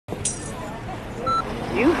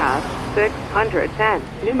You have 610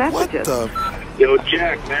 new messages. What the? Yo,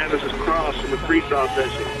 Jack, man, this is Cross from the freestyle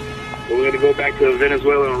session. We're gonna go back to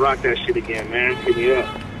Venezuela and rock that shit again, man. Hit me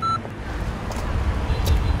up.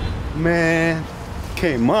 Man,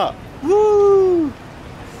 came up. Woo!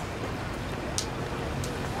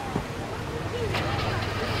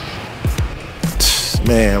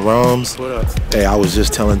 Man, Roms. What up? Hey, I was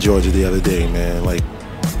just telling Georgia the other day, man, like,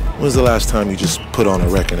 when was the last time you just put on a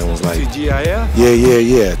record and was like... T.G.I.F?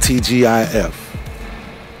 Yeah, T.G.I.F.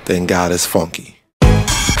 Thank God it's funky.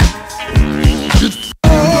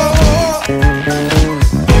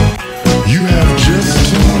 You have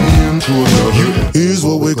just tuned into another. Here's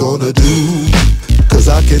what we're gonna do, cause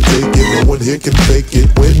I can take it, no one here can fake it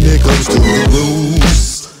when it comes to the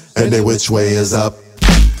rules. And then which way is up?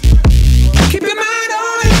 Keep your mind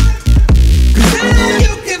on it, cause I know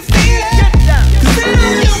you can feel it, cause I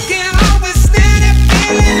know you can always stand it,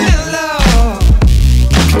 feeling the love.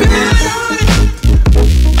 Keep your mind on it,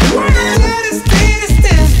 work till the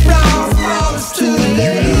distance flows too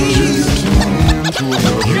late.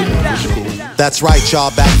 That's right,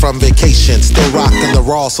 y'all, back from vacation. Still rocking the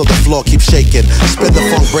raw, so the floor keeps shaking. Spin the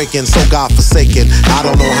funk breaking, so God forsaken. I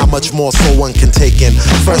don't know how much more so one can take in.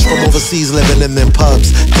 Fresh from overseas, living in them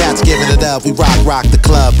pubs. Cats giving it up, we rock the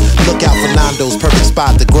club. Look out for Nando's, perfect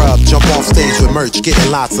spot to grub. Jump off stage with merch,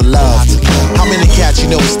 getting lots of love. How many cats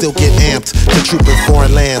you know still get amped to troop in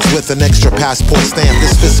foreign lands with an extra passport stamp?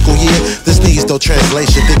 This fiscal year, this needs no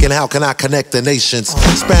translation. Thinking how can I connect the nations?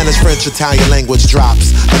 Spanish, French, Italian language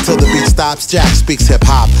drops until the beat stops. Jack speaks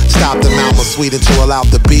hip-hop, stop the mouth of Sweden to allow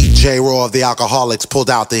the beat. J-Raw of the Alcoholics pulled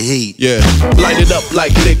out the heat. Yeah, light it up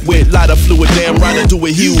like liquid, lighter fluid, damn right I do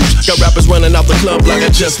it huge. Got rappers running out the club like I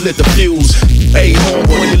just lit the fuse. Hey,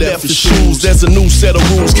 homeboy, you left your shoes. There's a new set of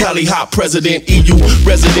rules, Cali Hot President, EU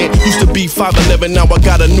resident. Used to be 5'11", now I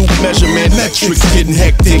got a new measurement. Metrics getting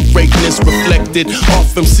hectic, greatness reflected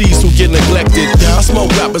off MCs who get neglected. I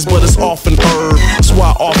smoke rappers, but it's often herb. That's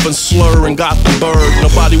why I often slur and Gothenburg.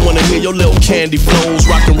 Nobody wanna hear your little candy flows.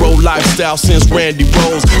 Rock and roll lifestyle since Randy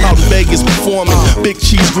Rose. Out in Vegas performing, big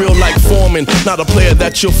cheese grill like Foreman. Not a player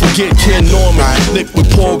that you'll forget, Ken Norman. Liquid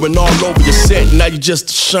pouring all over your set, now you just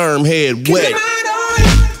a sherm head wet.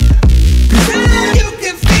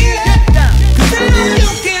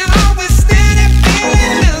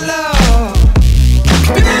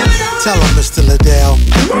 Tell him, Mr. Lidell.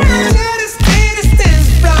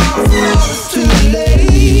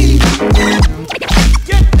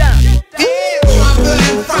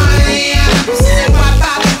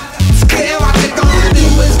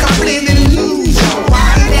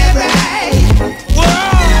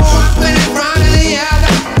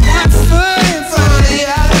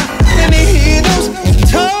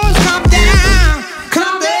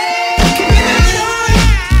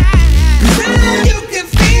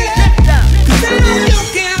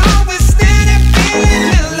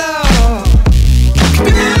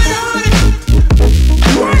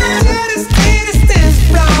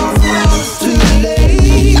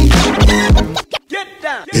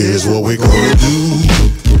 Here's what we're gonna do,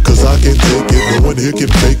 cause I can take it, no one here can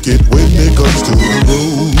fake it when it comes to the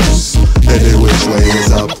rules. And then which way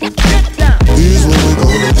is up? Here's what we're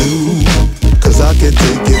gonna do, cause I can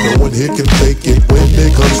take it, no one here can fake it when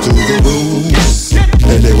it comes to the rules.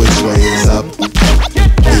 And then which way is up?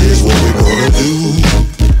 Here's what we're gonna do,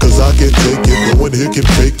 cause I can take it, no one here can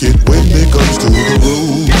fake it when it comes to the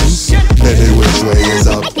rules. And then which way is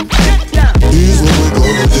up? Here's what we're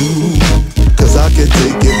gonna do, cause I can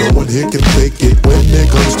take it, no one here can fake it when it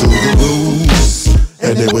comes to the rules.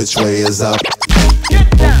 And then which way is up? Yeah,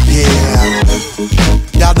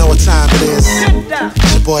 y'all know what time it is.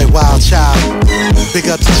 It's your boy Wildchild. Big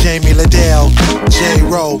up to Jamie Lidell,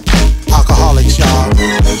 J-Ro, Alcoholics, y'all.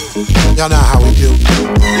 Y'all know how we do.